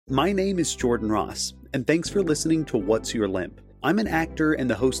My name is Jordan Ross, and thanks for listening to What's Your Limp? I'm an actor and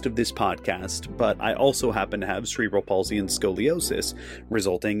the host of this podcast, but I also happen to have cerebral palsy and scoliosis,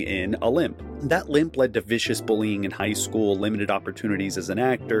 resulting in a limp. That limp led to vicious bullying in high school, limited opportunities as an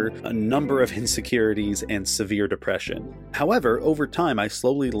actor, a number of insecurities, and severe depression. However, over time, I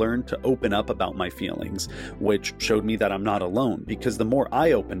slowly learned to open up about my feelings, which showed me that I'm not alone, because the more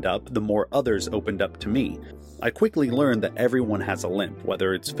I opened up, the more others opened up to me. I quickly learned that everyone has a limp,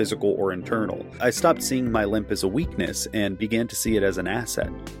 whether it's physical or internal. I stopped seeing my limp as a weakness and began to see it as an asset.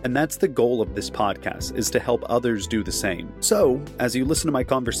 And that's the goal of this podcast, is to help others do the same. So, as you listen to my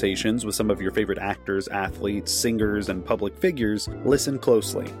conversations with some of your favorite actors, athletes, singers, and public figures, listen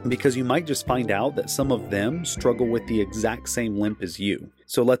closely, because you might just find out that some of them struggle with the exact same limp as you.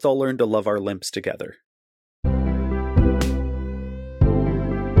 So let's all learn to love our limps together.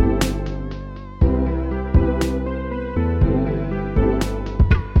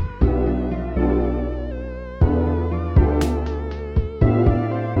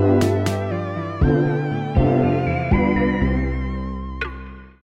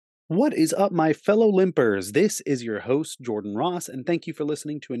 What is up, my fellow limpers? This is your host, Jordan Ross, and thank you for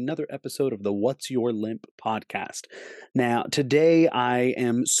listening to another episode of the What's Your Limp podcast. Now, today I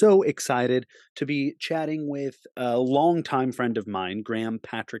am so excited to be chatting with a longtime friend of mine, Graham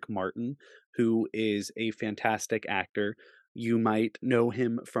Patrick Martin, who is a fantastic actor. You might know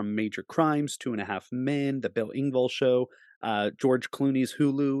him from Major Crimes, 2.5 Men, The Bill Engvall Show, George Clooney's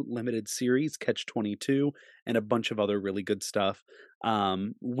Hulu limited series, Catch-22, and a bunch of other really good stuff.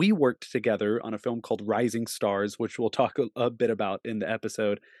 We worked together on a film called Rising Stars, which we'll talk a bit about in the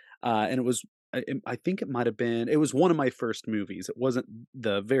episode. And it was, I think it might have been, it was one of my first movies. It wasn't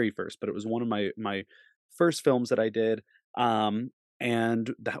the very first, but it was one of my first films that I did. And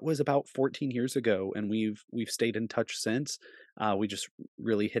that was about 14 years ago, and we've stayed in touch since. We just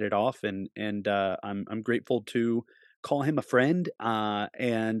really hit it off, and I'm grateful to call him a friend.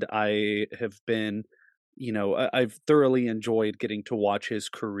 And I have been, I've thoroughly enjoyed getting to watch his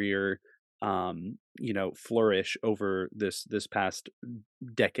career, flourish over this past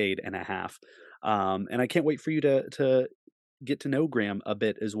decade and a half. And I can't wait for you to get to know Graham a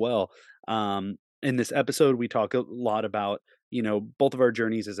bit as well. In this episode, we talk a lot about, both of our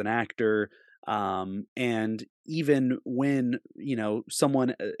journeys as an actor. And even when,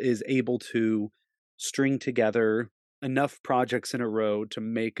 someone is able to string together enough projects in a row to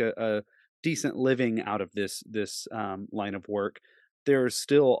make a decent living out of this line of work, there's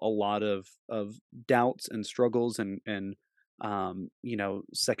still a lot of doubts and struggles and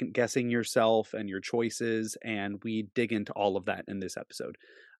second guessing yourself and your choices. And we dig into all of that in this episode.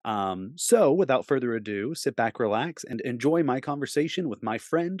 So without further ado, sit back, relax, and enjoy my conversation with my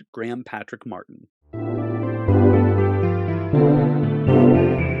friend, Graham Patrick Martin.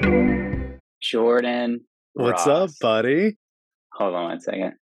 Jordan What's Ross. up, buddy? Hold on 1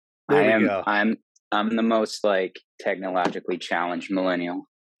 second. There we go. I'm the most technologically challenged millennial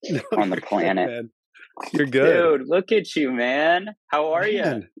on the planet. Man. You're good. Dude, look at you, man. How are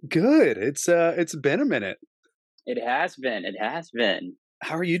you? Good. It's been a minute. It has been.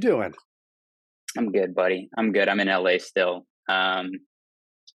 How are you doing? I'm good, buddy. I'm good. I'm in LA still.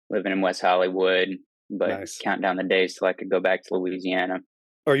 Living in West Hollywood, but Nice. Counting down the days till I could go back to Louisiana.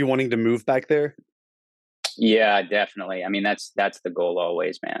 Are you wanting to move back there? Yeah, definitely. I mean, that's the goal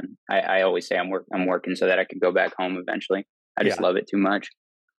always, man. I always say I'm working so that I could go back home eventually. I just love it too much.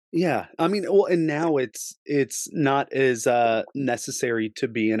 Yeah. I mean, well, and now it's not as necessary to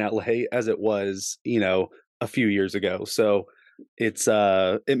be in LA as it was, a few years ago. So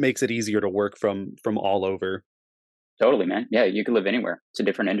it makes it easier to work from all over. Totally, man. Yeah, you can live anywhere. It's a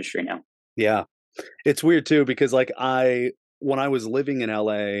different industry now. Yeah. It's weird too, because when I was living in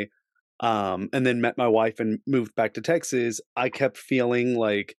LA, and then met my wife and moved back to Texas, I kept feeling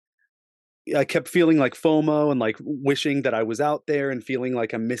like FOMO and like wishing that I was out there and feeling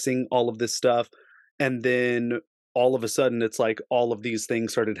like I'm missing all of this stuff. And then all of a sudden it's like all of these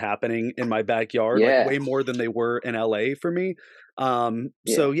things started happening in my backyard, like way more than they were in LA for me.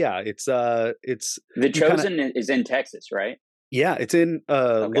 So yeah, it's The Chosen is in Texas, right? Yeah, it's in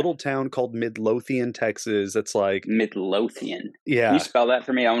a little town called Midlothian, Texas. It's like Midlothian. Yeah. Can you spell that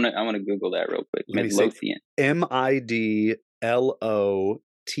for me? I want to Google that real quick. Midlothian. Midlothian.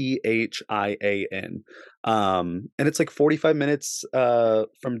 And it's like 45 minutes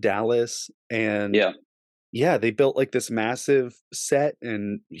from Dallas. And yeah, they built like this massive set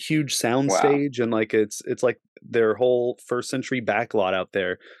and huge sound stage, and like it's like their whole first century backlot out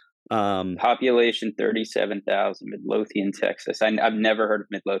there. Population 37,000, Midlothian, Texas. I've never heard of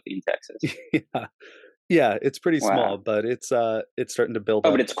Midlothian, Texas. Yeah. Yeah, it's pretty small, Wow. but it's starting to build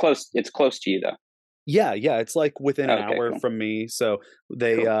Oh, but up. it's close to you though. Yeah, yeah, it's like within an Okay, hour cool. from me. So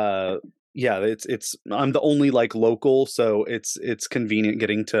they Cool. Okay. yeah, it's I'm the only like local, so it's convenient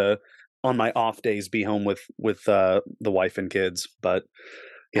getting to on my off days be home with the wife and kids. But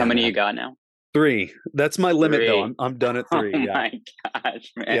How yeah, many you man. got now? 3. That's my limit though. Three. I'm done at Oh 3. Yeah. my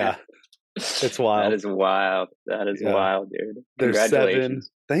gosh, man. Yeah. It's That wild. is wild. That is Yeah. wild, dude. There's 7. Congratulations.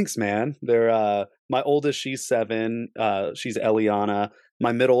 Thanks, man. They're my oldest, she's 7. She's Eliana.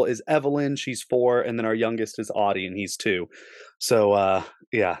 My middle is Evelyn, she's 4, and then our youngest is Audie, and he's 2. So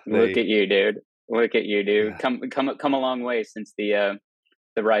yeah, Look at you, dude. Look at you, dude. yeah. Come a long way since the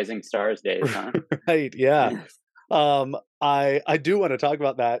Rising Stars days, huh? Right, yeah. I do want to talk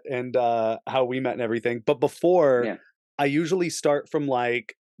about that and how we met and everything. But before, Yeah. I usually start from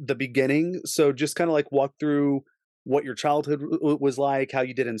like the beginning. So just kind of like walk through what your childhood was like, how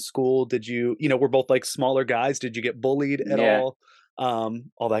you did in school. Did you, we're both like smaller guys. Did you get bullied at Yeah. all?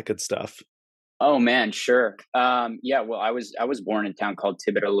 All that good stuff. Oh man, sure. Yeah, well, I was born in a town called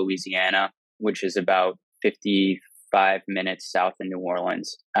Thibodaux, Louisiana, which is about 55 minutes south of New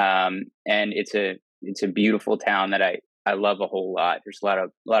Orleans. And it's a beautiful town that I love a whole lot. There's a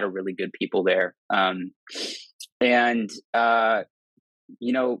lot of really good people there. And then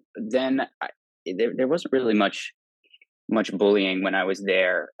there wasn't really much bullying when I was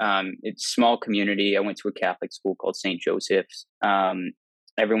there. It's a small community. I went to a Catholic school called St. Joseph's.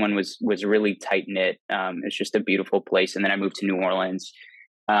 Everyone was really tight knit. It's just a beautiful place. And then I moved to New Orleans,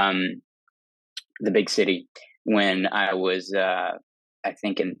 the big city, when I was I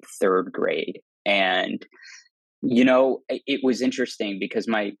think in third grade. And it was interesting because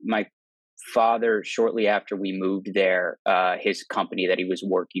my father, shortly after we moved there, his company that he was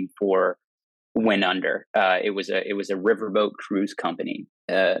working for went under. It was a riverboat cruise company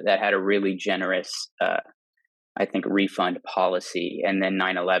that had a really generous, I think, refund policy. And then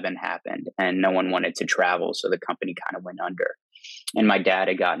 9/11 happened, and no one wanted to travel, so the company kind of went under. And my dad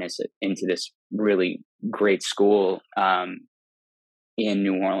had gotten us into this really great school in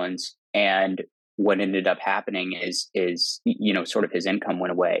New Orleans, and what ended up happening is sort of his income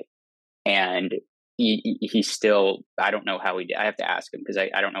went away, and he still, I don't know how he did. I have to ask him because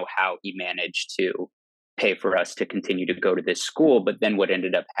I don't know how he managed to pay for us to continue to go to this school. But then what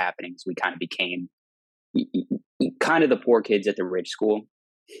ended up happening is we kind of became kind of the poor kids at the rich school.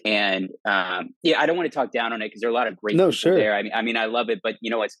 And yeah, I don't want to talk down on it because there are a lot of great No, people sure. there. I mean, I love it, but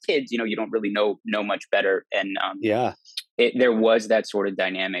as kids, you don't really know much better. And Yeah. there was that sort of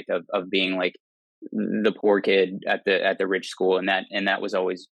dynamic of being like the poor kid at the rich school, and that was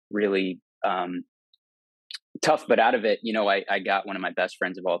always really tough. But out of it, I got one of my best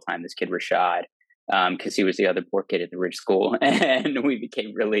friends of all time, this kid Rashad, because he was the other poor kid at the rich school, and we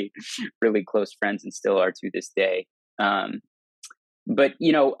became really, really close friends, and still are to this day. But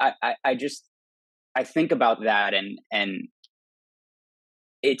I just I think about that, and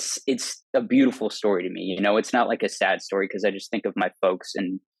it's a beautiful story to me. It's not like a sad story, because I just think of my folks,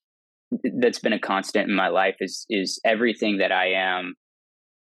 and that's been a constant in my life is everything that I am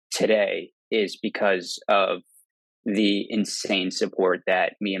today is because of the insane support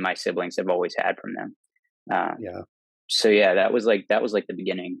that me and my siblings have always had from them. Yeah. So yeah, that was like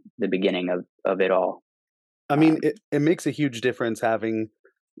the beginning of it all. I mean, Um, it makes a huge difference having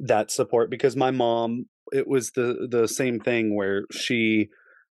that support because my mom, it was the same thing where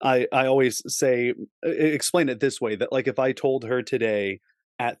I always say explain it this way that like if I told her today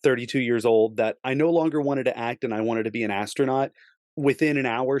at 32 years old that I no longer wanted to act and I wanted to be an astronaut, within an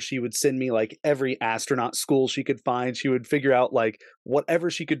hour she would send me like every astronaut school she could find. She would figure out like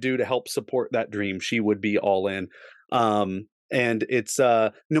whatever she could do to help support that dream. She would be all in. And it's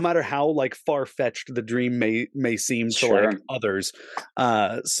no matter how like far fetched the dream may seem to like sure. others,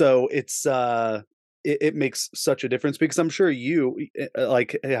 so it makes such a difference because I'm sure you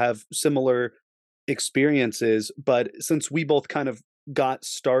like have similar experiences, but since we both kind of got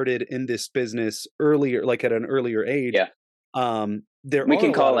started in this business earlier, like at an earlier age, Yeah. there We are can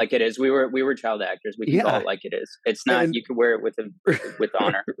a call lot it of like it is. We were child actors. We can call yeah, it like it is. It's not. and You can wear it with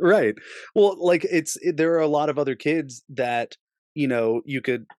honor. right. Well, like there are a lot of other kids that, you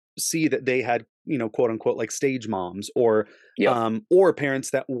could see that they had, quote unquote like stage moms Yep. or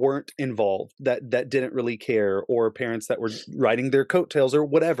parents that weren't involved, that didn't really care, or parents that were riding their coattails or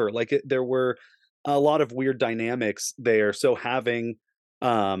whatever. Like there were a lot of weird dynamics there. So having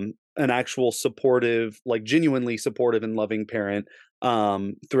an actual supportive, like genuinely supportive and loving parent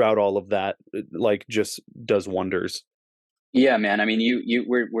throughout all of that like just does wonders. Yeah, man. I mean,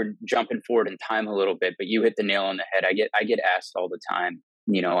 we're jumping forward in time a little bit, but you hit the nail on the head. I get asked all the time.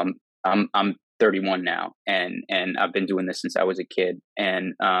 I'm 31 now, and I've been doing this since I was a kid.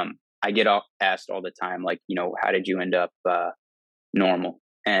 And I get asked all the time, like, how did you end up normal?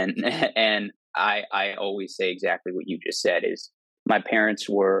 And and I always say exactly what you just said, is my parents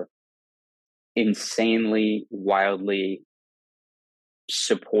were insanely, wildly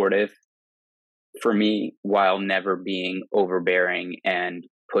supportive for me while never being overbearing and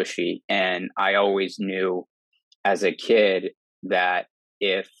pushy. And I always knew as a kid that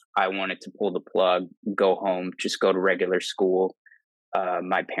if I wanted to pull the plug, go home, just go to regular school,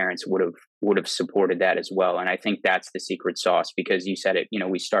 my parents would have supported that as well. And I think that's the secret sauce, because you said it.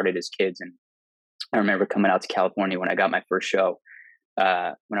 We started as kids, and I remember coming out to California when I got my first show when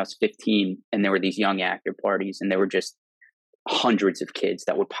I was 15, and there were these young actor parties, and there were just hundreds of kids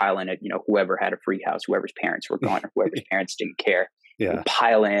that would pile in. It, whoever had a free house, whoever's parents were gone, or whoever's parents didn't care, would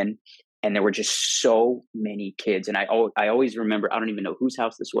pile in. And there were just so many kids. And I always remember, I don't even know whose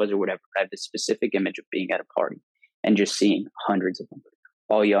house this was or whatever, but I have this specific image of being at a party and just seeing hundreds of them,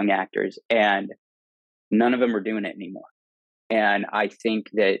 all young actors, and none of them are doing it anymore. And I think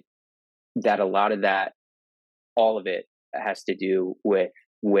that a lot of that, all of it, has to do with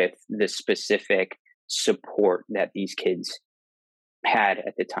the specific support that these kids had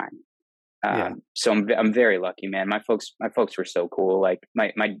at the time. So I'm very lucky, man. My folks were so cool. Like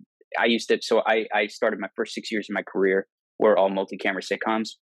I started my first 6 years of my career were all multi-camera sitcoms.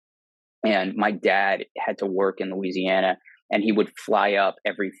 And my dad had to work in Louisiana, and he would fly up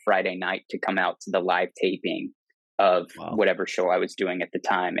every Friday night to come out to the live taping of whatever show I was doing at the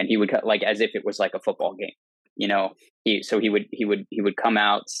time. And he would, like, as if it was like a football game, he would come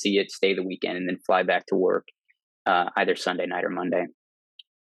out, see it, stay the weekend, and then fly back to work, either Sunday night or Monday.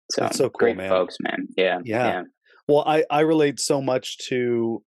 So, that's so cool, great man. Folks, man. Yeah. Well, I relate so much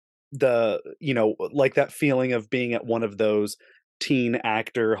to the, like that feeling of being at one of those teen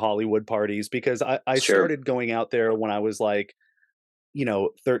actor Hollywood parties, because I started going out there when I was like,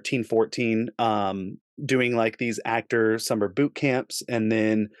 13, 14, doing like these actor summer boot camps. And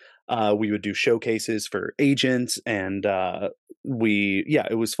then we would do showcases for agents, and it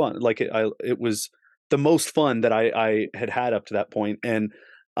was fun. Like it was the most fun that I had up to that point. And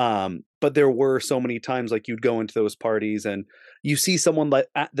but there were so many times, like, you'd go into those parties and you see someone that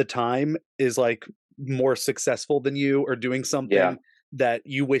at the time is like more successful than you, or doing something that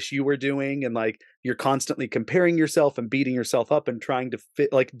you wish you were doing, and like you're constantly comparing yourself and beating yourself up and trying to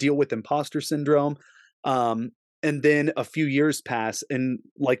deal with imposter syndrome. And then a few years pass, and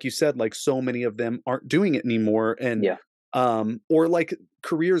like you said, like so many of them aren't doing it anymore. And or like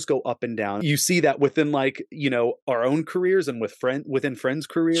careers go up and down. You see that within like, our own careers, and within friends'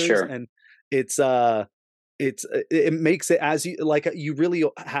 careers. And it makes it, as you really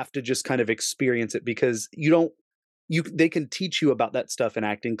have to just kind of experience it, because they can teach you about that stuff in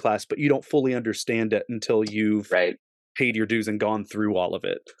acting class, but you don't fully understand it until you've paid your dues and gone through all of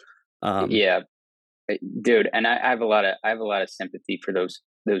it. Dude. And I have a lot of sympathy for those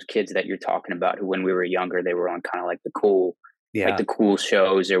kids that you're talking about, who, when we were younger, they were on kind of like the cool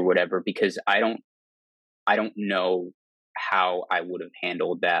shows or whatever, because I don't know how I would have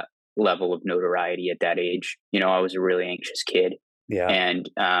handled that level of notoriety at that age. I was a really anxious kid. And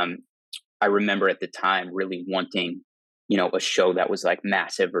I remember at the time really wanting, a show that was like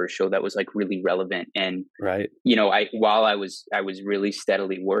massive, or a show that was like really relevant. And, while I was really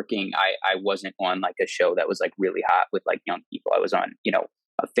steadily working, I wasn't on like a show that was like really hot with like young people. I was on,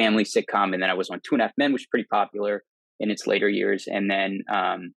 a family sitcom, and then I was on 2.5 Men, which was pretty popular in its later years. And then,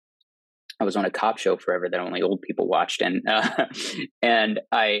 I was on a cop show forever that only old people watched. And, and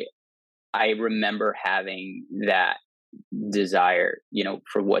I remember having that desire,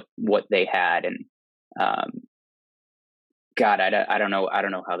 for what they had. And, God, I don't know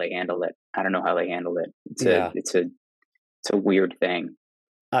how they handle it. It's a weird thing.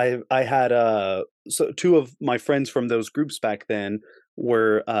 I had so two of my friends from those groups back then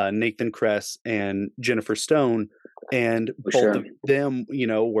were Nathan Kress and Jennifer Stone, and both of them,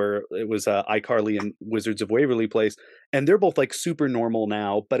 were, it was iCarly and Wizards of Waverly Place, and they're both like super normal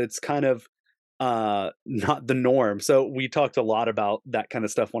now, but it's kind of not the norm. So we talked a lot about that kind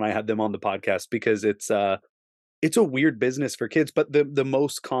of stuff when I had them on the podcast, because it's a weird business for kids. But the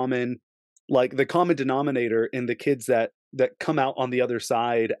most common, like the common denominator in the kids that come out on the other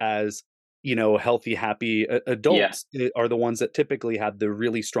side as, healthy, happy adults are the ones that typically have the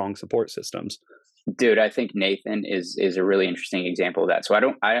really strong support systems. Dude, I think Nathan is a really interesting example of that. So I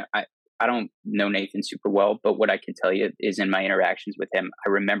don't know Nathan super well, but what I can tell you is, in my interactions with him, I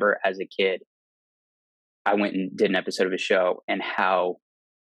remember as a kid, I went and did an episode of a show, and how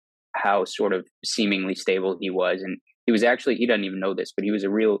sort of seemingly stable he was. And was actually, he doesn't even know this, but he was a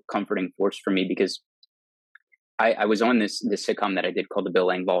real comforting force for me, because I was on this sitcom that I did called The Bill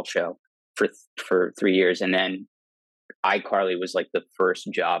Engvall Show for 3 years, and then iCarly was like the first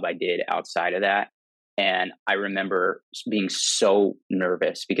job I did outside of that. And I remember being so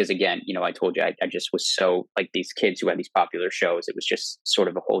nervous because, again, I told you I just was so, like, these kids who had these popular shows, it was just sort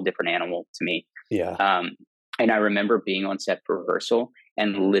of a whole different animal to me. Yeah. And I remember being on set for rehearsal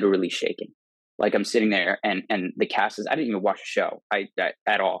and literally shaking. Like, I'm sitting there and the cast is, I didn't even watch the show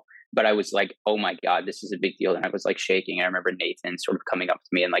at all. But I was like, oh my God, this is a big deal. And I was like shaking. I remember Nathan sort of coming up to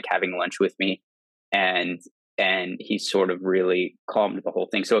me and like having lunch with me. And he sort of really calmed the whole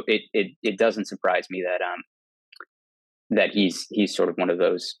thing. So it doesn't surprise me that he's sort of one of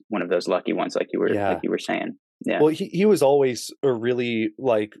those lucky ones, like you were saying. Yeah. Well, he was always a really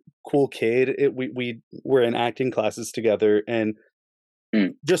like cool kid. We were in acting classes together, and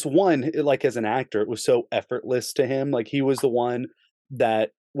just one, like, as an actor, it was so effortless to him. Like, he was the one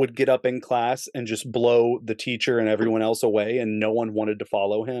that would get up in class and just blow the teacher and everyone else away, and no one wanted to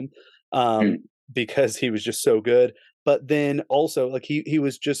follow him. Because he was just so good. But then also, like, he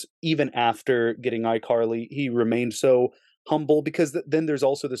was just, even after getting iCarly, he remained so humble, because then there's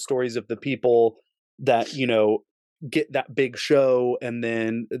also the stories of the people that, get that big show and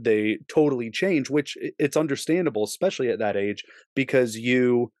then they totally change, which it's understandable, especially at that age, because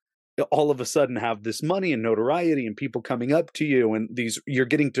you all of a sudden have this money and notoriety and people coming up to you, and you're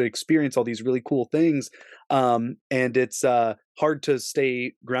getting to experience all these really cool things. And it's hard to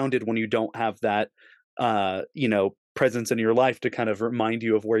stay grounded when you don't have that presence in your life to kind of remind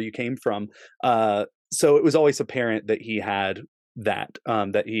you of where you came from. So it was always apparent that he had that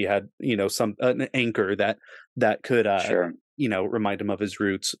he had an anchor that could Sure. remind him of his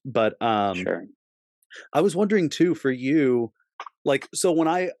roots. But Sure. I was wondering too, for you, like, so when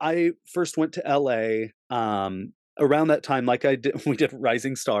I first went to LA, around that time, like, we did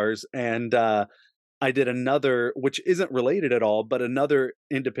Rising Stars, and I did another, which isn't related at all, but another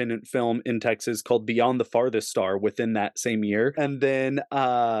independent film in Texas called Beyond the Farthest Star within that same year. And then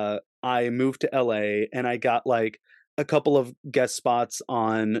I moved to LA, and I got like a couple of guest spots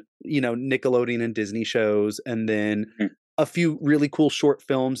on, Nickelodeon and Disney shows, and then a few really cool short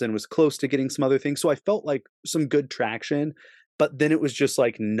films, and was close to getting some other things. So I felt like some good traction, but then it was just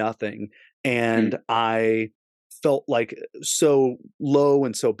like nothing. And I felt like so low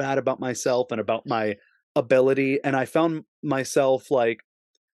and so bad about myself and about my ability. And I found myself like,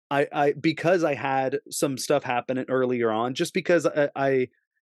 I because I had some stuff happen earlier on, just because I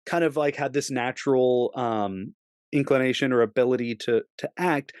kind of like had this natural inclination or ability to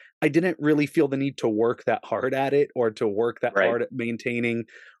act, I didn't really feel the need to work that hard at it, or to work that Right. hard at maintaining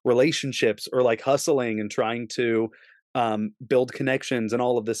relationships, or like hustling and trying to build connections and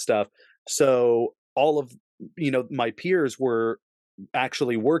all of this stuff. So all of my peers were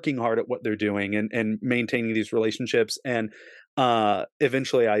actually working hard at what they're doing, and maintaining these relationships. And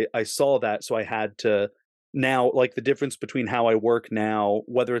eventually I saw that. So I had to, now, like, the difference between how I work now,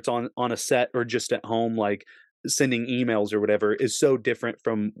 whether it's on a set or just at home, like sending emails or whatever, is so different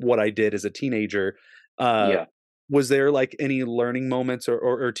from what I did as a teenager. Yeah. Was there like any learning moments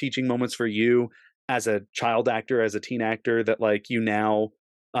or teaching moments for you as a child actor, as a teen actor, that like you now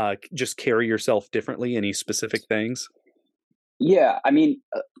just carry yourself differently? Any specific things? Yeah. I mean,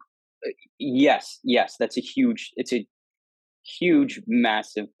 yes. It's a huge,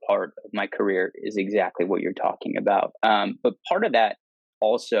 massive part of my career is exactly what you're talking about. But part of that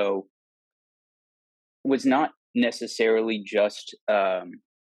also was not necessarily just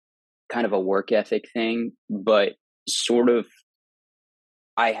kind of a work ethic thing, but sort of,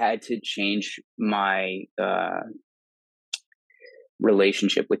 I had to change my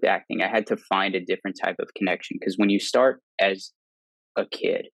relationship with acting. I had to find a different type of connection, because when you start as a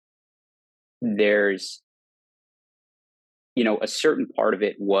kid, there's, a certain part of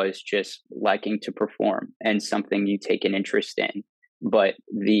it was just liking to perform and something you take an interest in. But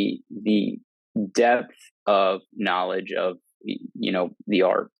the depth of knowledge of, the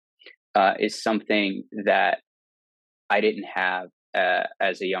art is something that I didn't have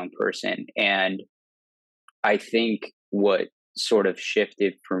as a young person. And I think what sort of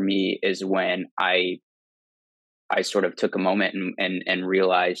shifted for me is when I sort of took a moment and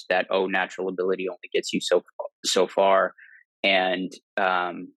realized that, oh, natural ability only gets you so far. And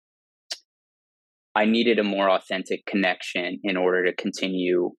I needed a more authentic connection in order to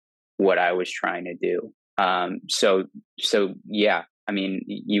continue what I was trying to do. So yeah, I mean,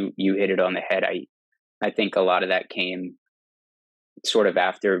 you hit it on the head. I think a lot of that came sort of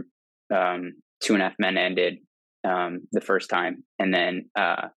after Two and a Half Men ended the first time, and then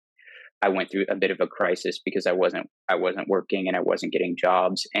I went through a bit of a crisis because I wasn't working and I wasn't getting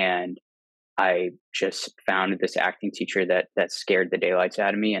jobs, and I just found this acting teacher that scared the daylights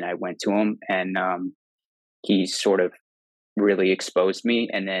out of me, and I went to him, and he sort of really exposed me,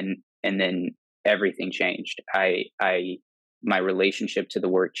 and then everything changed. I my relationship to the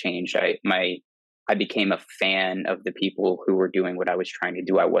work changed. I became a fan of the people who were doing what I was trying to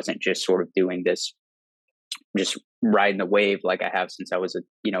do. I wasn't just sort of doing this, just riding the wave like I have since I was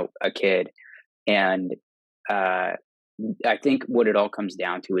a kid. And I think what it all comes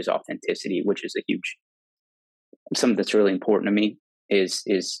down to is authenticity, which is a huge something that's really important to me.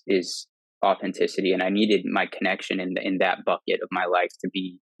 Is authenticity, and I needed my connection in that bucket of my life to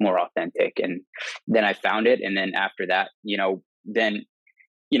be more authentic. And then I found it, and then after that, then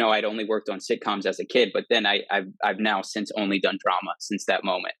I'd only worked on sitcoms as a kid, but then I've now since only done drama since that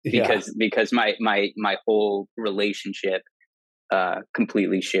moment, because my whole relationship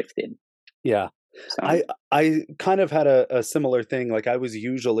completely shifted. Yeah. So. I kind of had a similar thing. Like, I was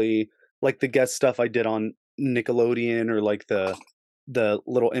usually like the guest stuff I did on Nickelodeon, or like the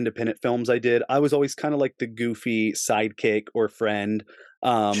little independent films I did, I was always kind of like the goofy sidekick or friend.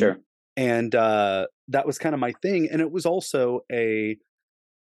 Sure. And that was kind of my thing. And it was also a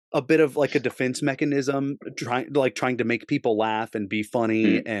bit of like a defense mechanism, trying to make people laugh and be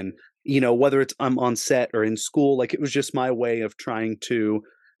funny. And, whether it's I'm on set or in school, like, it was just my way of trying to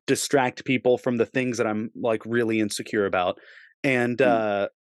distract people from the things that I'm like really insecure about. And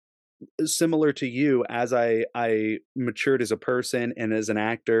similar to you, as I matured as a person and as an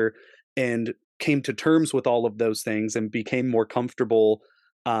actor, and came to terms with all of those things and became more comfortable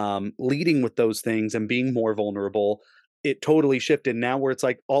leading with those things and being more vulnerable, it totally shifted now, where it's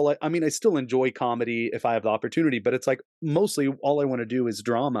like I mean, I still enjoy comedy if I have the opportunity, but it's like mostly all I want to do is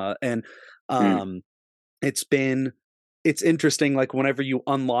drama. And it's interesting, like, whenever you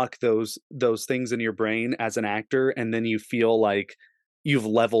unlock those things in your brain as an actor, and then you feel like you've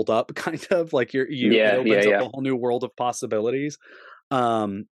leveled up, kind of like it opens up a whole new world of possibilities.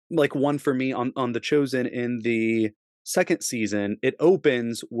 Like, one for me on The Chosen, in the second season, it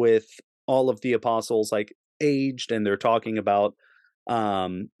opens with all of the apostles like aged, and they're talking about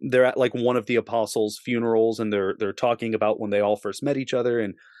they're at like one of the apostles' funerals, and they're talking about when they all first met each other.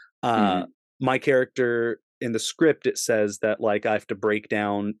 And my character, in the script, it says that like I have to break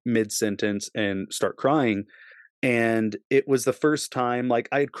down mid-sentence and start crying. And it was the first time, like,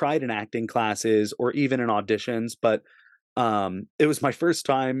 I had cried in acting classes or even in auditions, but it was my first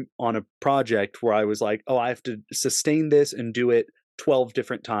time on a project where I was like, oh, I have to sustain this and do it 12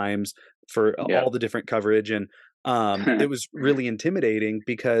 different times for all the different coverage. And it was really intimidating,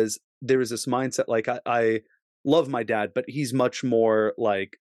 because there was this mindset, like, I love my dad, but he's much more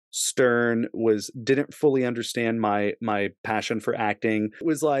like stern, didn't fully understand my passion for acting. It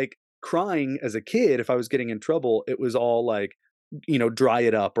was like crying as a kid. If I was getting in trouble, it was all like, dry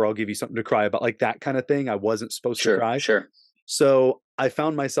it up, or I'll give you something to cry about, like that kind of thing. I wasn't supposed to cry. Sure. So I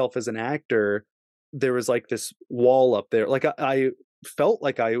found myself as an actor, there was like this wall up there. Like, I felt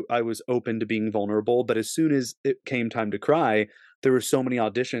like I was open to being vulnerable, but as soon as it came time to cry, there were so many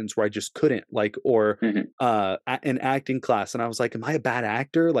auditions where I just couldn't, like, or an acting class, and I was like, am I a bad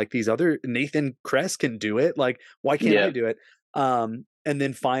actor? Like, these other Nathan Kress can do it. Like, why can't I do it? And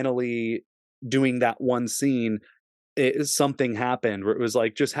then finally doing that one scene, something happened where it was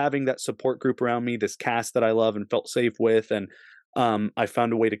like just having that support group around me, this cast that I love and felt safe with. And I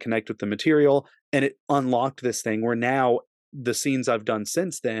found a way to connect with the material, and it unlocked this thing where now the scenes I've done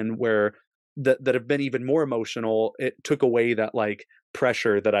since then, where that have been even more emotional, it took away that like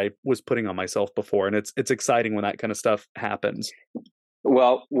pressure that I was putting on myself before. And it's exciting when that kind of stuff happens.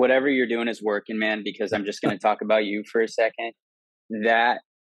 Well, whatever you're doing is working, man, because I'm just going to talk about you for a second. That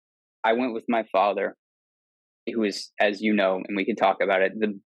I went with my father, who is, as you know, and we can talk about it,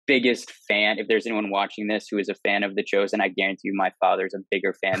 the biggest fan. If there's anyone watching this who is a fan of The Chosen, I guarantee you my father's a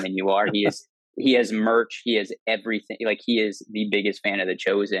bigger fan than you are. He has merch. He has everything. Like, he is the biggest fan of The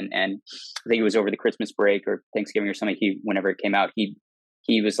Chosen. And I think it was over the Christmas break or Thanksgiving or something. Whenever it came out,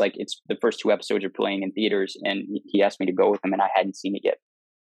 he was like, it's the first 2 episodes are playing in theaters. And he asked me to go with him, and I hadn't seen it yet.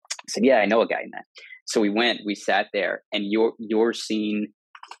 I said, yeah, I know a guy in that. So we sat there, and your scene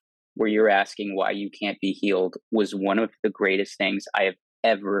where you're asking why you can't be healed was one of the greatest things I have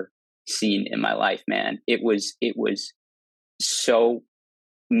ever seen in my life, man. It was so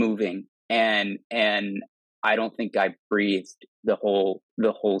moving. And I don't think I breathed the whole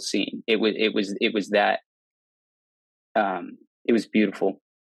scene. It was that it was beautiful.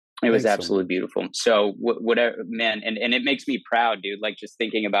 It was absolutely beautiful. So whatever, man, and it makes me proud, dude. Like, just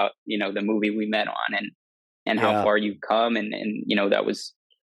thinking about the movie we met on, and how far you've come, and that was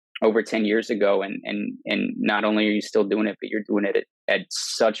over 10 years ago, and not only are you still doing it, but you're doing it at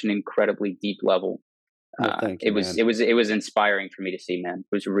such an incredibly deep level. Well, thank you, man. It was inspiring for me to see, man.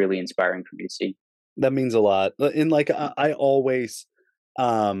 It was really inspiring for me to see. That means a lot. And like I always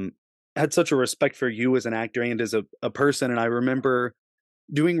um had such a respect for you as an actor and as a person. And I remember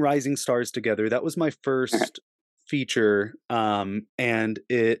doing Rising Stars together. That was my first feature. And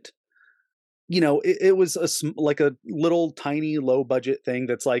it, it was like a little tiny low budget thing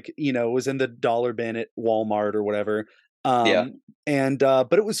that's like, was in the dollar bin at Walmart or whatever. Yeah,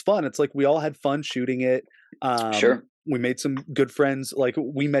 But it was fun. It's like we all had fun shooting it. sure. We made some good friends. Like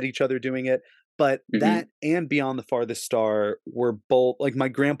we met each other doing it. But Hmm. that and Beyond the Farthest Star were both like my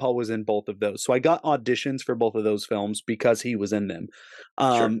grandpa was in both of those. So I got auditions for both of those films because he was in them.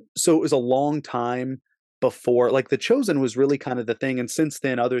 Sure. So it was a long time before, like, The Chosen was really kind of the thing. And since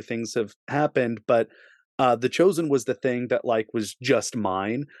then other things have happened, but The Chosen was the thing that like was just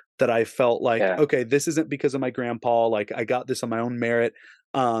mine, that I felt like, Yeah. okay, this isn't because of my grandpa. Like I got this on my own merit.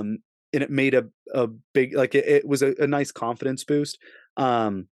 Um, and it made a big, like it was a nice confidence boost.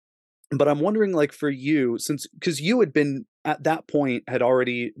 Um, but I'm wondering, like, for you, since because you had been at that point had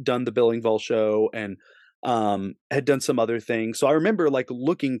already done the Billingville show and had done some other things. So I remember like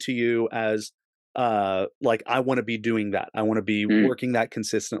looking to you as like I want to be doing that. I want to be Mm. working that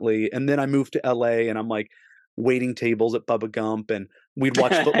consistently. And then I moved to LA and I'm like waiting tables at Bubba Gump and we'd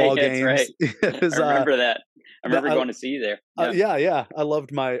watch football That's games. right. It I was remember that. I that remember going to see you there. Yeah. yeah, yeah, I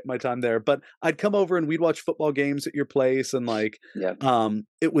loved my time there, but I'd come over and we'd watch football games at your place and, like, Yeah.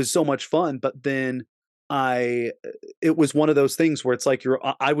 it was so much fun, but then I it was one of those things where it's like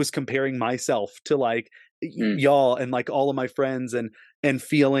I was comparing myself to, like, Mm. y'all and, like, all of my friends and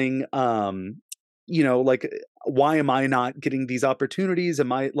feeling, like, why am I not getting these opportunities?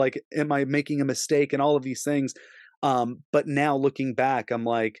 Am I making a mistake? And all of these things, but now looking back, I'm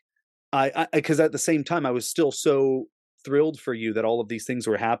like, I because at the same time, I was still so thrilled for you that all of these things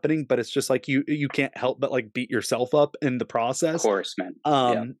were happening, but it's just like you can't help but like beat yourself up in the Of process. course, man. Yeah.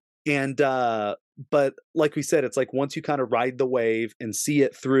 Um, and but like we said, it's like once you kind of ride the wave and see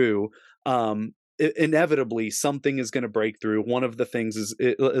it through, inevitably something is going to break through. One of the things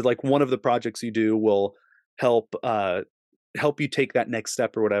like one of the projects you do will help help you take that next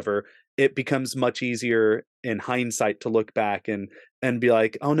step or whatever. It becomes much easier in hindsight to look back and be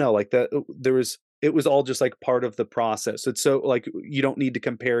like, oh no, like that there was it was all just like part of the process. It's so like you don't need to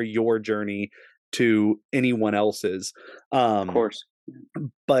compare your journey to anyone else's. Of Um, course.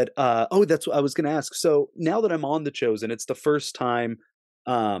 but oh, that's what I was going to ask. So now that I'm on The Chosen, it's the first time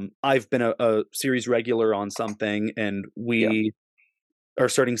I've been a series regular on something, and Yeah. we are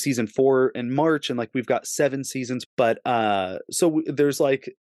starting season 4 in March, and like we've got 7 seasons. But there's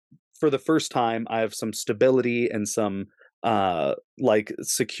like for the first time I have some stability and some like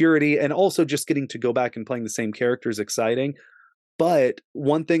security, and also just getting to go back and playing the same character is exciting. But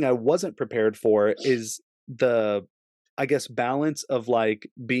one thing I wasn't prepared for is the, I guess, balance of like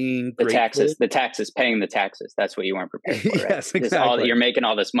being grateful. The taxes, paying the taxes. That's what you weren't prepared for, right? Yes, This all exactly. you're making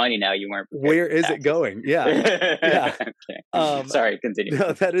all this money now. You weren't prepared Where for the is it taxes. going? Yeah. Yeah. Okay. Um Sorry. Continue.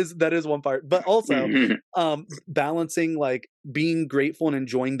 no, that is one part. But also balancing like being grateful and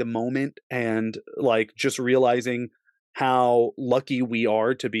enjoying the moment and like just realizing how lucky we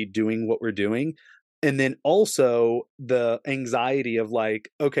are to be doing what we're doing. And then also the anxiety of like,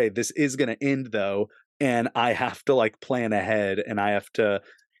 okay, this is going to end though, and I have to like plan ahead and I have to,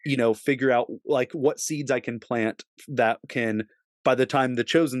 figure out like what seeds I can plant that can, by the time The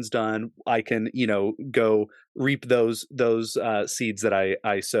Chosen's done, I can, go reap those seeds that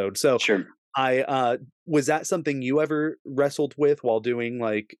I sowed. So Sure. I was that something you ever wrestled with while doing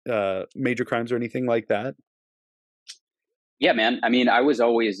like Major Crimes or anything like that? Yeah, man. I mean, I was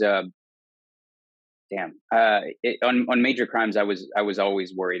always damn. On Major Crimes, I was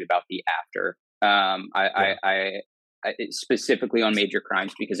always worried about the after. Yeah. Specifically on Major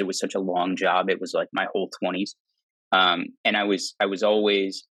Crimes because it was such a long job. It was like my whole 20s. And I was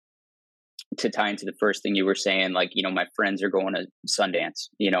always, to tie into the first thing you were saying, like, my friends are going to Sundance.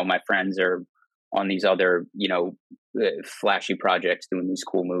 My friends are on these other, flashy projects doing these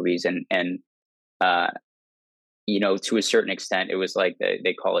cool movies, uh, to a certain extent, it was like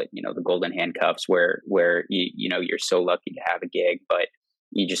they call it, the golden handcuffs, where you're so lucky to have a gig, but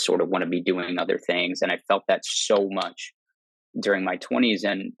you just sort of want to be doing other things. And I felt that so much during my 20s,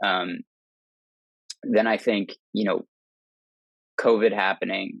 and then I think COVID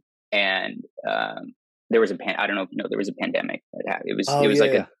happening, and there was I don't know if you know, there was a pandemic that happened. Oh It was yeah,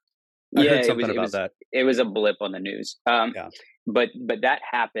 like yeah. a I yeah, heard something about that. it was a blip on the news. Yeah. But that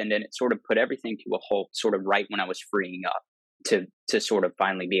happened, and it sort of put everything to a halt, sort of right when I was freeing up. to sort of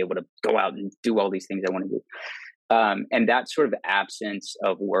finally be able to go out and do all these things I want to do. And that sort of absence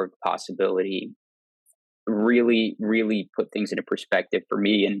of work possibility really, really put things into perspective for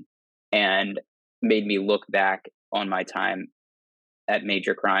me, and made me look back on my time at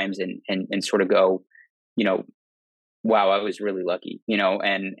Major Crimes and sort of go, you know, wow, I was really lucky, you know,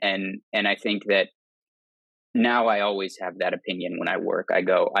 and I think that now I always have that opinion when I work. I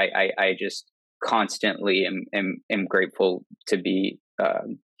go, I just constantly am grateful to be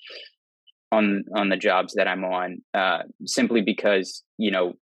on the jobs that I'm on, simply because, you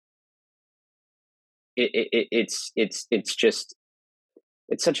know, it's just,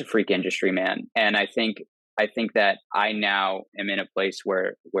 it's such a freak industry, man. And I think that I now am in a place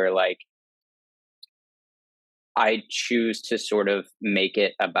where like I choose to sort of make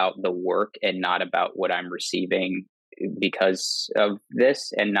it about the work and not about what I'm receiving because of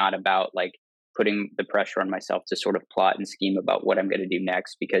this, and not about like putting the pressure on myself to sort of plot and scheme about what I'm going to do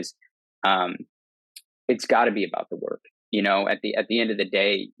next, because it's got to be about the work. You know, at the end of the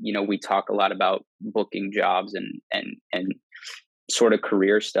day, you know, we talk a lot about booking jobs and sort of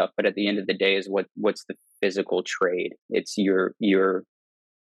career stuff, but at the end of the day is what's the physical trade. It's you're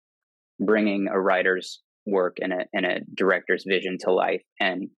bringing a writer's work and a director's vision to life.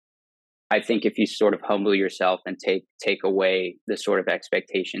 And I think if you sort of humble yourself and take away the sort of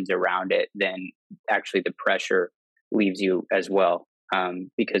expectations around it, then actually the pressure leaves you as well,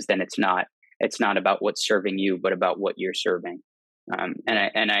 because then it's not about what's serving you, but about what you're serving.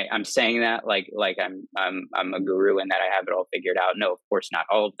 I'm saying that like I'm a guru and that I have it all figured out. No, of course not.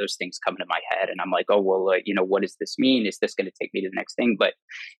 All of those things come into my head, and I'm like, oh well, you know, what does this mean? Is this going to take me to the next thing? But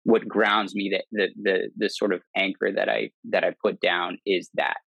what grounds me, that the sort of anchor that I put down is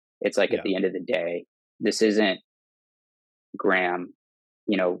that it's like, at the end of the day, this isn't Graham,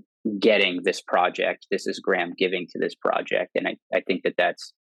 you know, getting this project. This is Graham giving to this project, and I think that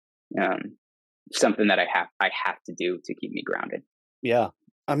that's something that I have to do to keep me grounded. Yeah.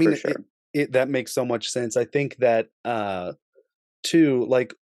 I mean, sure. that makes so much sense. I think that, too,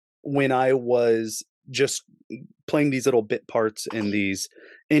 like when I was just playing these little bit parts in these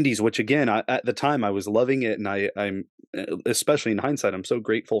indies, which again, at the time I was loving it. And I'm, especially in hindsight, I'm so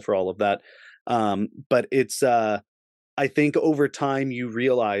grateful for all of that. But it's, I think over time you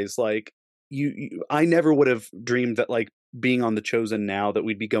realize like I never would have dreamed that like being on The Chosen now, that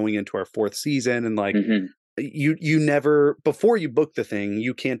we'd be going into our 4th season, and like, you never, before you book the thing,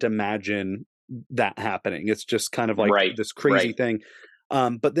 you can't imagine that happening. It's just kind of like this crazy thing.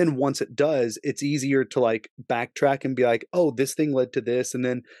 But then once it does, it's easier to like backtrack and be like, oh, this thing led to this, and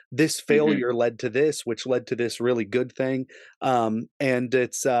then this failure led to this, which led to this really good thing. And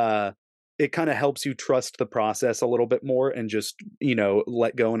it's it kind of helps you trust the process a little bit more and just, you know,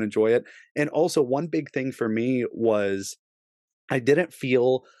 let go and enjoy it. And also one big thing for me was I didn't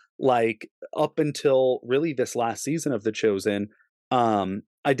feel like, up until really this last season of The Chosen,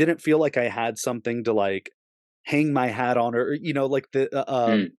 I didn't feel like I had something to like hang my hat on, or you know, like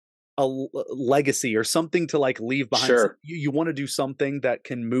legacy or something to like leave behind. Sure. You want to do something that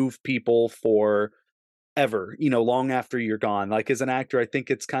can move people for ever, you know, long after you're gone. Like as an actor, I think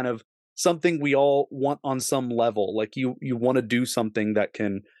it's kind of something we all want on some level. Like you want to do something that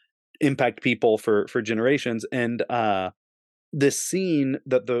can impact people for generations. And this scene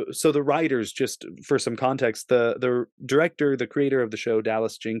that the writers, just for some context, the director, the creator of the show,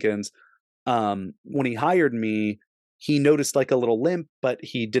 Dallas Jenkins, when he hired me, he noticed like a little limp, but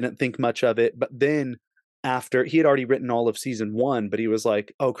he didn't think much of it. But then after he had already written all of season 1, but he was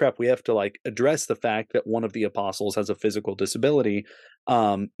like, oh crap, we have to like address the fact that one of the apostles has a physical disability,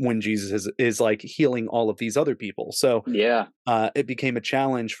 when Jesus is like healing all of these other people. So yeah, it became a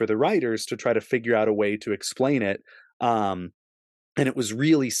challenge for the writers to try to figure out a way to explain it. And it was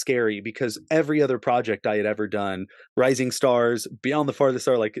really scary because every other project I had ever done, Rising Stars, Beyond the Farthest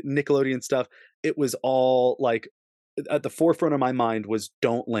Star, like Nickelodeon stuff, it was all like at the forefront of my mind was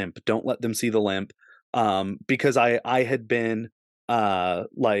don't limp, don't let them see the limp. Because I had been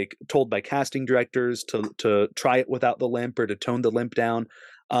like told by casting directors to try it without the limp or to tone the limp down.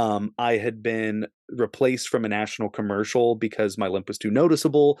 I had been replaced from a national commercial because my limp was too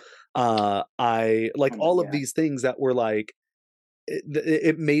noticeable. I like all of these things that were like,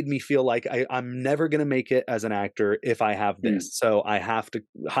 it made me feel like I'm never going to make it as an actor if I have this. So I have to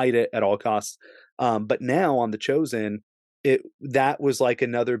hide it at all costs. But now on The Chosen, that was like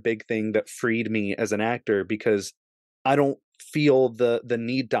another big thing that freed me as an actor, because I don't feel the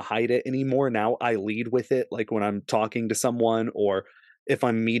need to hide it anymore. Now I lead with it. Like when I'm talking to someone, or if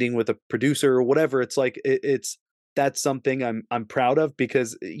I'm meeting with a producer or whatever, it's like, that's something I'm proud of,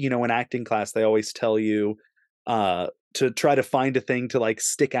 because, you know, in acting class, they always tell you, to try to find a thing to like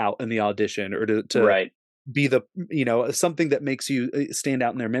stick out in the audition, or to Right. be the, something that makes you stand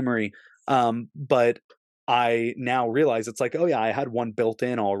out in their memory. But I now realize it's like, oh yeah, I had one built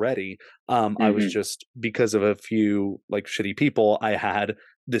in already. I was Hmm. just, because of a few like shitty people, I had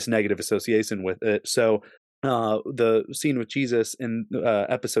this negative association with it. So the scene with Jesus in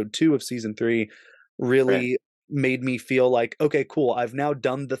episode 2 of season 3 Right. really made me feel like, okay, cool, I've now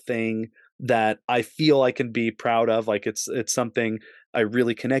done the thing that I feel I can be proud of. Like it's something I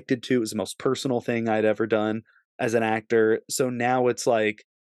really connected to. It was the most personal thing I'd ever done as an actor. So now it's like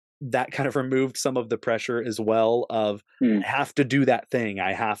that kind of removed some of the pressure as well of, Mm. I have to do that thing.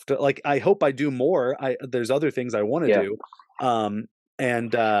 I have to, like, I hope I do more. There's other things I want to Yeah. do. Um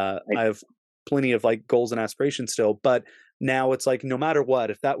and Right. I have plenty of like goals and aspirations still, but now it's like, no matter what,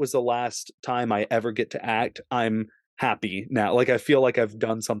 if that was the last time I ever get to act, I'm happy now. Like I feel like I've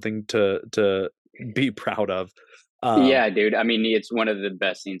done something to be proud of. Yeah, dude. I mean, it's one of the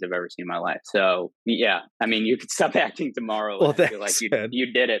best scenes I've ever seen in my life. So yeah, I mean, you could stop acting tomorrow, and Well, I feel like thanks, man.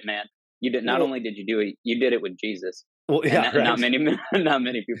 you did it, man. You did. Not Well, only did you do it, you did it with Jesus, well, and yeah, not right. many not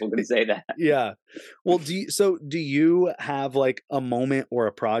many people can say that. Yeah. Well, do you have like a moment or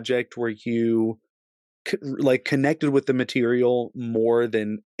a project where you like connected with the material more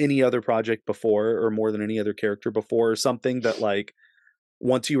than any other project before, or more than any other character before, or something that like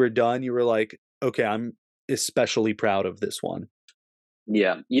once you were done, you were like, okay, I'm especially proud of this one?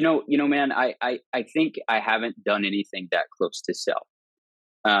 Yeah, man. I think I haven't done anything that close to self.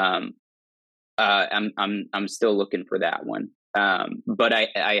 Um, I'm still looking for that one. But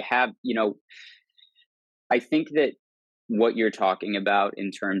I have, I think that what you're talking about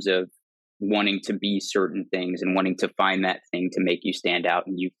in terms of wanting to be certain things and wanting to find that thing to make you stand out,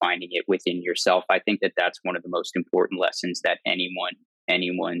 and you finding it within yourself, I think that that's one of the most important lessons that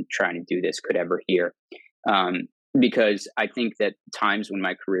anyone trying to do this could ever hear. Um, because I think that times when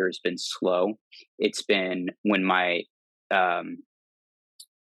my career has been slow, it's been when my um,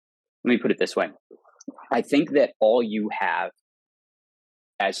 let me put it this way. I think that all you have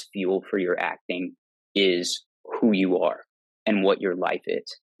as fuel for your acting is who you are and what your life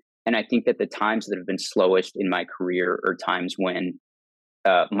is. And I think that the times that have been slowest in my career are times when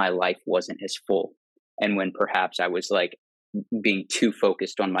my life wasn't as full, and when perhaps I was like being too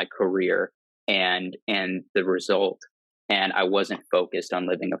focused on my career and the result, and I wasn't focused on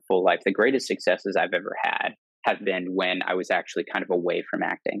living a full life. The greatest successes I've ever had have been when I was actually kind of away from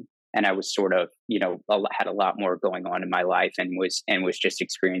acting, and I was sort of, had a lot more going on in my life, and was just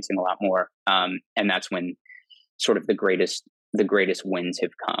experiencing a lot more. And that's when sort of the greatest wins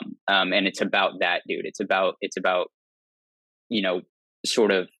have come. And it's about that, dude. It's about you know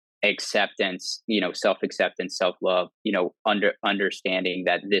sort of acceptance, self acceptance, self love, understanding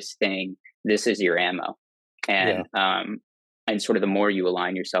that this is your ammo. Yeah. And sort of the more you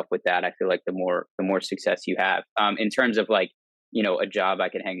align yourself with that, I feel like the more success you have. In terms of like, a job I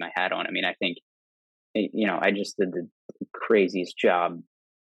could hang my hat on. I mean, I think, I just did the craziest job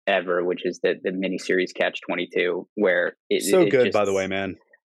ever, which is the miniseries Catch 22, where So it good, just. by the way, man.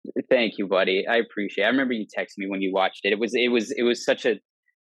 Thank you, buddy. I appreciate it. I remember you texted me when you watched it. It was such a.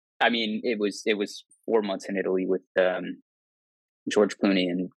 I mean, it was 4 months in Italy with George Clooney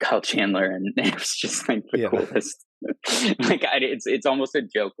and Kyle Chandler, and it was just like the Yeah. coolest. Like it's almost a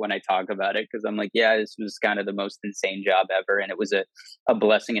joke when I talk about it, because I'm like, yeah, this was kind of the most insane job ever, and it was a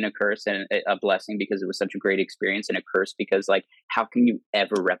blessing and a curse, and a blessing because it was such a great experience, and a curse because, like, how can you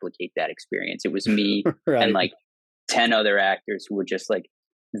ever replicate that experience? It was me and Right. like 10 other actors who were just like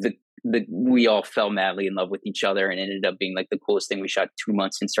the we all fell madly in love with each other, and it ended up being like the coolest thing. We shot 2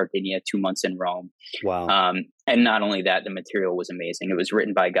 months in Sardinia, 2 months in Rome. Wow. And not only that, the material was amazing. It was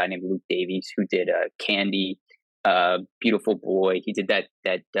written by a guy named Luke Davies, who did Candy, Beautiful Boy. He did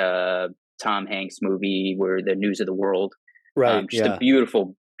that Tom Hanks movie where the News of the World. Right. Just a Yeah.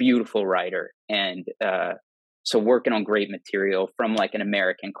 beautiful, beautiful writer. And so working on great material from like an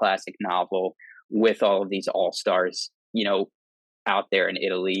American classic novel with all of these all stars, out there in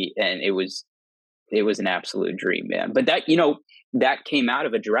Italy, and it was an absolute dream, man. But that came out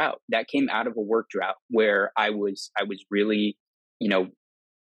of a drought. That came out of a work drought where I was really, you know,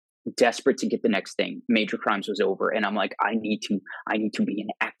 desperate to get the next thing. Major Crimes was over, and I'm like, I need to be in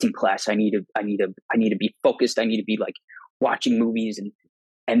acting class. I need to be focused. I need to be like watching movies,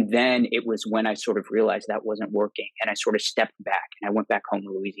 and then it was when I sort of realized that wasn't working, and I sort of stepped back, and I went back home to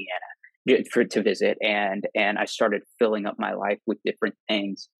Louisiana to visit, and I started filling up my life with different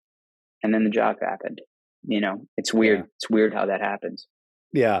things, and then the job happened. It's Yeah. weird. It's weird how that happens.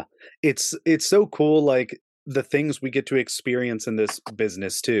 Yeah. It's so cool, like the things we get to experience in this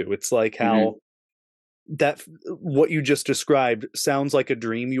business too. It's like Hmm. how what you just described sounds like a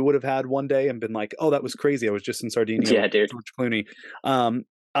dream you would have had one day and been like, oh, that was crazy. I was just in Sardinia Yeah, with dude. George Clooney.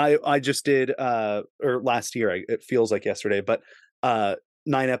 I just did or last year, it feels like yesterday, but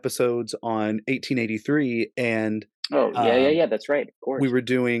 9 episodes on 1883, and Oh, yeah, yeah, um, yeah. That's right. Of we course. were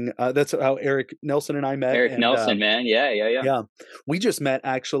doing that's how Eric Nelson and I met, Eric and Nelson, man. Yeah, yeah, yeah. yeah, we just met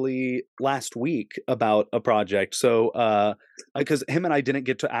actually last week about a project. So, because him and I didn't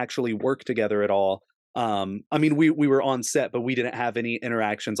get to actually work together at all. I mean, we were on set, but we didn't have any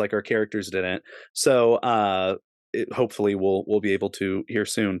interactions like our characters didn't. So, hopefully we'll be able to here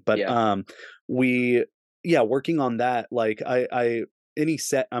soon. But Yeah. we yeah, working on that. Like I any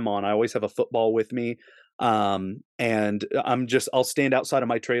set I'm on, I always have a football with me. And I'll stand outside of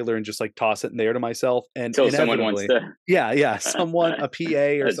my trailer and just like toss it in there to myself, and Till someone wants inevitably, to. yeah, someone, a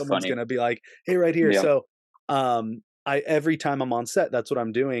PA or That's someone's funny. gonna be like, hey, right here. Yeah. So I every time I'm on set, that's what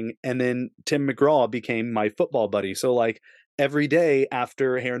I'm doing. And then Tim McGraw became my football buddy. So like every day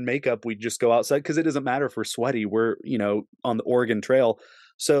after hair and makeup, we'd just go outside because it doesn't matter if we're sweaty. We're, on the Oregon Trail.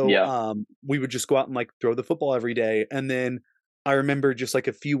 So Yeah. we would just go out and like throw the football every day. And then I remember just like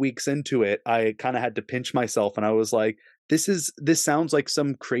a few weeks into it, I kind of had to pinch myself and I was like, this sounds like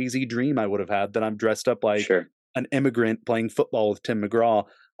some crazy dream I would have had, that I'm dressed up like Sure. an immigrant playing football with Tim McGraw.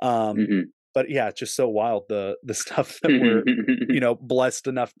 Um, Hmm. but yeah, it's just so wild, the stuff that we're, blessed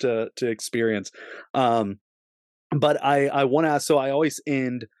enough to experience. Um, but I want to ask, so I always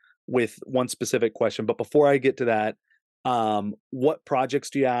end with one specific question, but before I get to that, what projects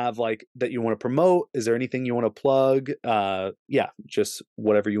do you have like that you want to promote? Is there anything you want to plug? Yeah, just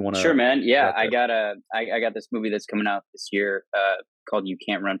whatever you want Sure, to man. put Yeah, out I there. got I got this movie that's coming out this year, called You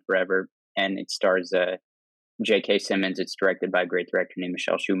Can't Run Forever, and it stars J.K. Simmons. It's directed by a great director named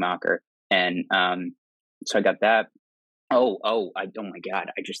Michelle Schumacher, and so I got that. Oh my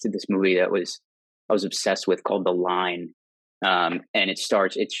God! I just did this movie that I was obsessed with, called The Line, and It's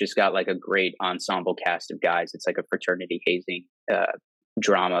just got like a great ensemble cast of guys. It's like a fraternity hazing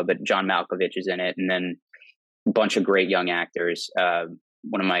drama, but John Malkovich is in it, and then a bunch of great young actors.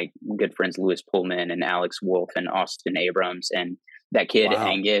 One of my good friends, Lewis Pullman, and Alex Wolff, and Austin Abrams, and that kid Wow.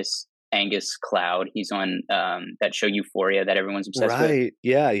 Angus Cloud. He's on that show Euphoria that everyone's obsessed with. Right.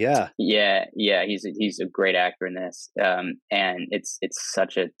 Yeah. Yeah. Yeah, yeah, he's a great actor in this, and it's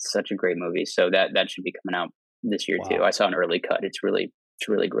such a great movie. So that should be coming out this year too. Wow. I saw an early cut. It's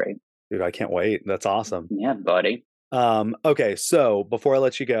really great. Dude, I can't wait. That's awesome. Yeah, buddy. Okay, so before I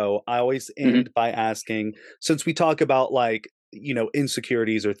let you go, I always Hmm. end by asking, since we talk about like,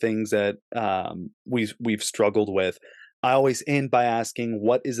 insecurities or things that we've struggled with, I always end by asking,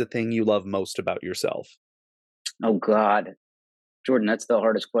 what is the thing you love most about yourself? Oh God, Jordan, that's the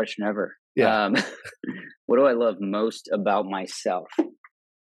hardest question ever. Yeah. What do I love most about myself?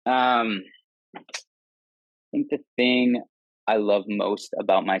 Um, I think the thing I love most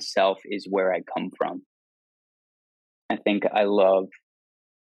about myself is where I come from. I think I love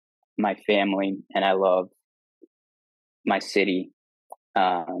my family and I love my city.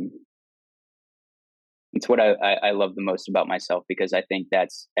 Um, it's what I love the most about myself, because I think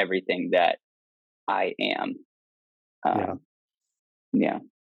that's everything that I am. Yeah. Um, yeah.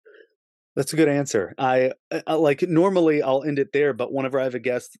 That's a good answer. I like, normally I'll end it there, but whenever I have a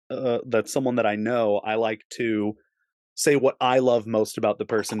guest that's someone that I know, I like to say what I love most about the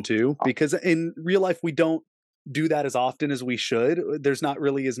person too, because in real life we don't do that as often as we should. There's not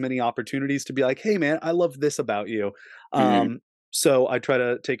really as many opportunities to be like, "Hey man, I love this about you." Hmm. Um so I try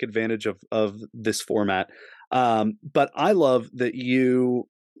to take advantage of this format. But I love that you,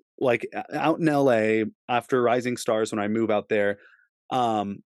 like, out in LA after Rising Stars, when I move out there,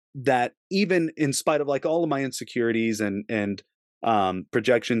 um that even in spite of like all of my insecurities and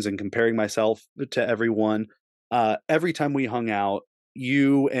projections and comparing myself to everyone, every time we hung out,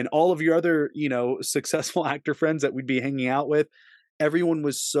 you and all of your other, successful actor friends that we'd be hanging out with, everyone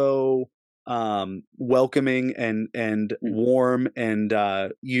was so welcoming and warm, and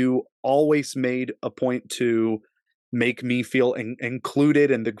you always made a point to make me feel included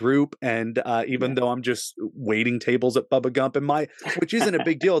in the group. And even Yeah. though I'm just waiting tables at Bubba Gump, and which isn't a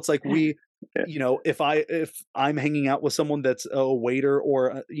big deal, it's like Yeah. if I'm hanging out with someone that's a waiter,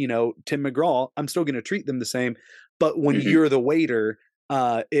 or Tim McGraw, I'm still going to treat them the same. But when Hmm. you're the waiter,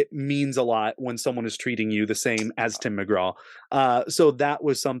 it means a lot when someone is treating you the same as Tim McGraw. So that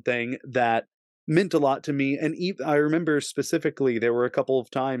was something that meant a lot to me. And I remember specifically, there were a couple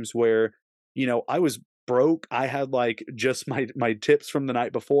of times where, I was broke. I had like just my tips from the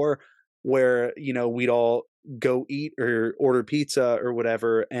night before, where, we'd all go eat or order pizza or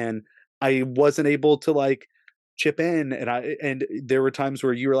whatever. And I wasn't able to like chip in, and there were times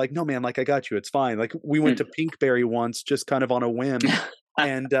where you were like, no man, like I got you, it's fine. Like we went to Pinkberry once just kind of on a whim,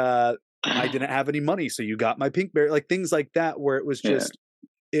 and I didn't have any money, so you got my Pinkberry, like things like that, where it was Yeah. just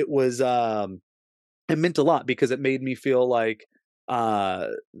it was it meant a lot because it made me feel like uh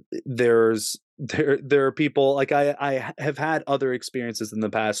there are people like I have had other experiences in the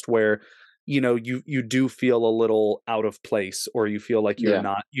past where you do feel a little out of place, or you feel like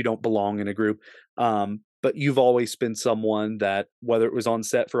Yeah. you don't belong in a group, but you've always been someone that, whether it was on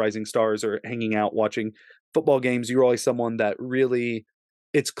set for Rising Stars or hanging out watching football games, you're always someone that really,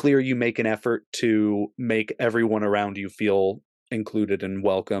 it's clear you make an effort to make everyone around you feel included and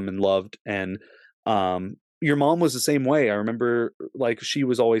welcome and loved. And your mom was the same way. I remember, like, she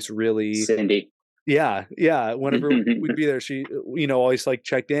was always really, Cindy. yeah, whenever we'd be there, she always like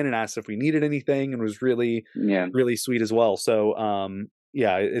checked in and asked if we needed anything, and was really, Yeah. really sweet as well. So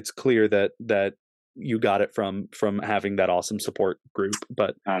yeah, it's clear that you got it from having that awesome support group.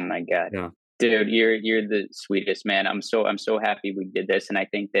 But Oh my God. yeah, Dude, you're the sweetest, man. I'm so happy we did this. And I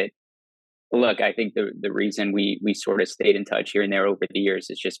think that, look, I think the reason we sort of stayed in touch here and there over the years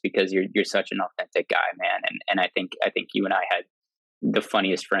is just because you're such an authentic guy, man. And I think you and I had the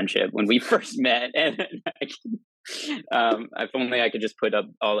funniest friendship when we first met. And if only I could just put up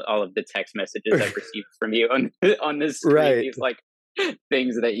all of the text messages I've received from you on this screen. right. These like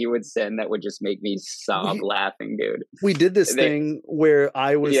things that you would send that would just make me sob laughing, dude. We did this They, thing where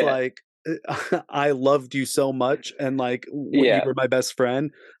I was yeah, like, I loved you so much, and like you yeah, were my best friend,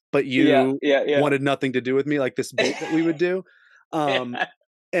 but yeah, you yeah, yeah. wanted nothing to do with me, like this bit that we would do. Um,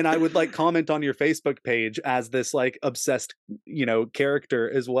 and I would like comment on your Facebook page as this like obsessed, character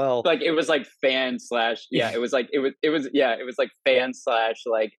as well. Like it was like fan slash, yeah, it was like fan slash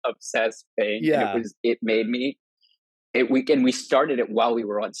like obsessed thing. And Yeah, it made me we started it while we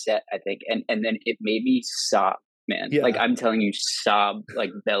were on set, I think, and then it made me sob, man. Like yeah, I'm telling you, sob, like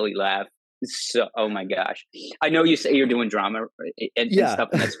belly laugh. So, oh my gosh, I know you say you're doing drama and yeah, stuff,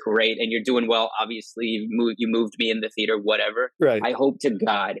 and that's great, and you're doing well. Obviously, you moved me in the theater, whatever. right. I hope to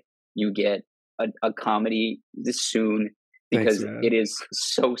God you get a comedy this soon, Thanks, because man. it is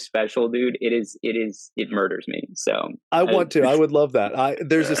so special, dude. It murders me. So I want to. I would love that.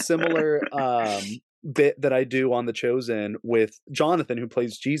 There's a similar bit that I do on The Chosen with Jonathan, who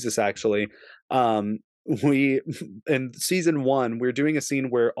plays Jesus. Actually, we in season 1, we're doing a scene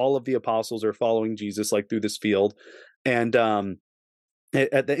where all of the apostles are following Jesus like through this field, and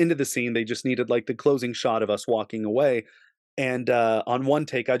at the end of the scene, they just needed like the closing shot of us walking away. And on one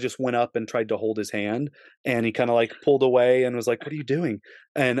take, I just went up and tried to hold his hand, and he kind of like pulled away and was like, "What are you doing?"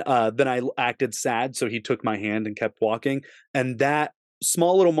 And then I acted sad, so he took my hand and kept walking. And that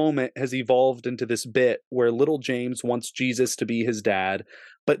small little moment has evolved into this bit where little James wants Jesus to be his dad,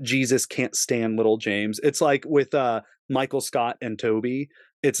 but Jesus can't stand little James. It's like with Michael Scott and Toby.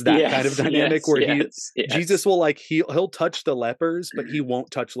 It's that kind of yes, dynamic yes, where yes, Jesus yes. will like he'll touch the lepers, but he won't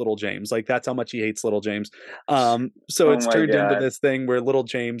touch little James. Like that's how much he hates little James. So Oh it's my turned into God. this thing where little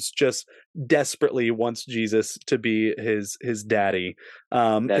James just desperately wants Jesus to be his daddy,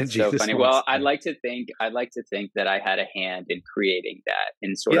 and That's so Jesus funny. wants, Well, I'd like to think that I had a hand in creating that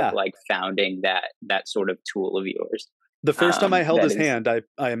and sort of yeah. like founding that sort of tool of yours. The first time I held That his is, hand,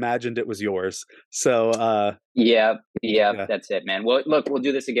 I imagined it was yours. So yeah, yeah, yeah, that's it, man. Well, look, we'll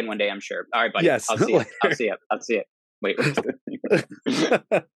do this again one day, I'm sure. All right, buddy. yes, I'll see you. I'll later. see you. I'll see you. Wait.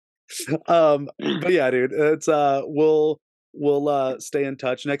 But yeah, dude, it's we'll stay in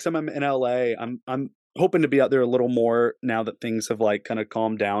touch. Next time I'm in LA, I'm hoping to be out there a little more now that things have like kind of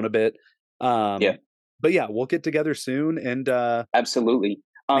calmed down a bit. Yeah, But yeah, we'll get together soon, and absolutely.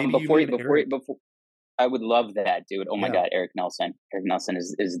 maybe you, me, and Eric. Before, I would love that, dude. Oh my Yeah, God, Eric Nelson. Eric Nelson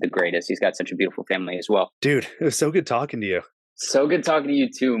is the greatest. He's got such a beautiful family as well. dude, it was so good talking to you. So good talking to you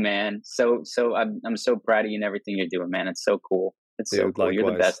too, man. I'm so proud of you and everything you're doing, man. It's so cool. It's so Dude, cool. You're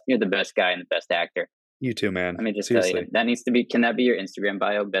the likewise. best. You're the best guy and the best actor. You too, man. Let me just tell you, Seriously. that needs to be. Can that be your Instagram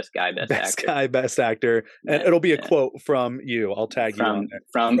bio? Best guy, best Best actor. guy, best actor. And Yeah, it'll be a yeah. quote from you. I'll tag you on there.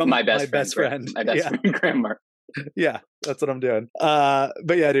 From From my my best friend, best friend. my best Yeah. friend, Grandma. Yeah. That's what I'm doing.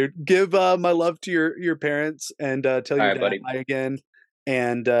 But yeah, dude, give my love to your parents, and tell All your right, dad buddy. hi again.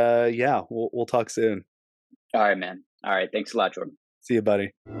 And yeah, we'll talk soon. All right, man. All right. Thanks a lot, Jordan. See you, buddy.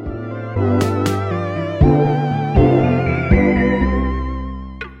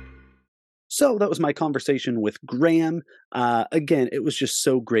 So that was my conversation with Graham. Again, it was just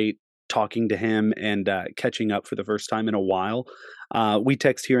so great talking to him and catching up for the first time in a while. We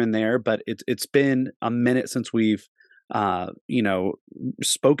text here and there, but it's been a minute since we've you know,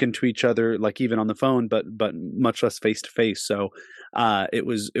 spoken to each other, like even on the phone, but much less face to face. So it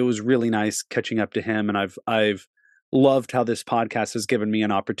was really nice catching up to him, and I've loved how this podcast has given me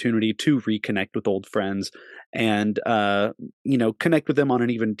an opportunity to reconnect with old friends and you know, connect with them on an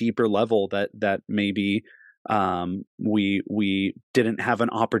even deeper level that maybe we didn't have an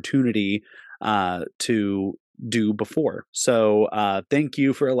opportunity to do before. So thank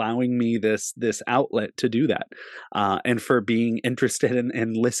you for allowing me this outlet to do that, and for being interested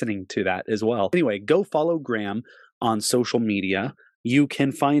in listening to that as well. Anyway, go follow Graham on social media. You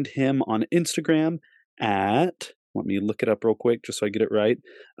can find him on Instagram at, let me look it up real quick just so I get it right,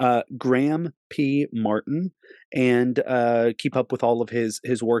 Graham P. Martin, and keep up with all of his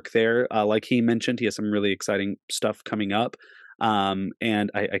work there. Like he mentioned, he has some really exciting stuff coming up,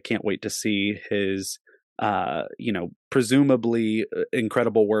 and I can't wait to see his you know, presumably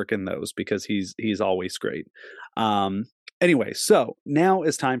incredible work in those, because he's always great. Anyway, so now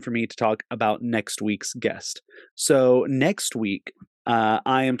it's time for me to talk about next week's guest. So next week,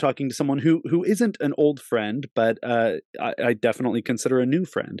 I am talking to someone who isn't an old friend, but I definitely consider a new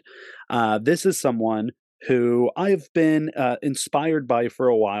friend. This is someone who I've been inspired by for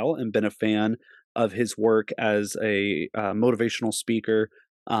a while and been a fan of his work as a motivational speaker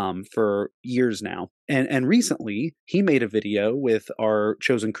for years now. And recently, he made a video with our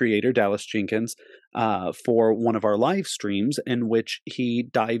chosen creator, Dallas Jenkins, for one of our live streams, in which he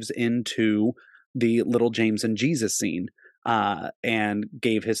dives into the Little James and Jesus scene, and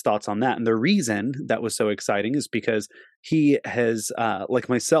gave his thoughts on that. And the reason that was so exciting is because he has, like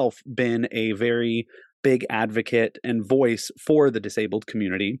myself, been a very big advocate and voice for the disabled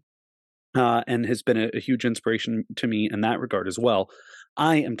community, and has been a huge inspiration to me in that regard as well.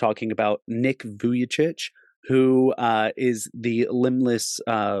 I am talking about Nick Vujicic, who is the limbless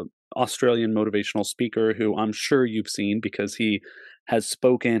Australian motivational speaker who I'm sure you've seen, because he has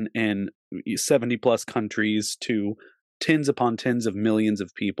spoken in 70 plus countries to tens upon tens of millions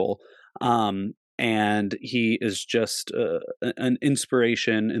of people. And he is just an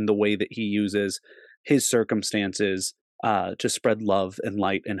inspiration in the way that he uses his circumstances to spread love and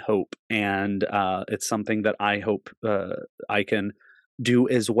light and hope. And it's something that I hope I can do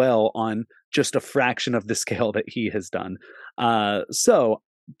as well, on just a fraction of the scale that he has done. So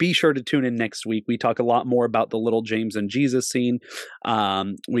be sure to tune in next week. We talk a lot more about the Little James and Jesus scene.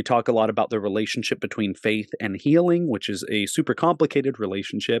 We talk a lot about the relationship between faith and healing, which is a super complicated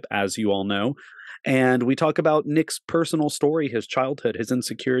relationship, as you all know. And we talk about Nick's personal story, his childhood, his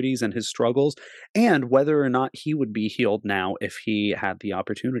insecurities, and his struggles, and whether or not he would be healed now if he had the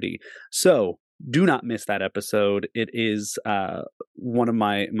opportunity. So do not miss that episode. It is one of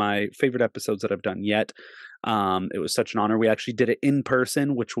my favorite episodes that I've done yet. It was such an honor. We actually did it in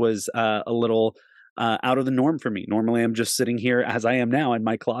person, which was a little out of the norm for me. Normally, I'm just sitting here as I am now in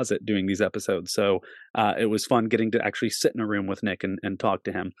my closet doing these episodes. So it was fun getting to actually sit in a room with Nick and talk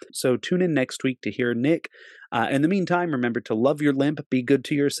to him. So tune in next week to hear Nick. In the meantime, remember to love your limp, be good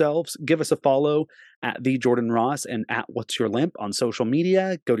to yourselves. Give us a follow at the Jordan Ross and at What's Your Limp on social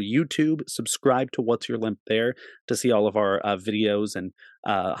media. Go to YouTube, subscribe to What's Your Limp there to see all of our videos and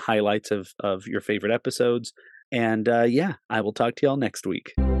highlights of your favorite episodes. And yeah, I will talk to y'all next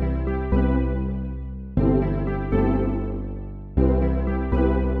week.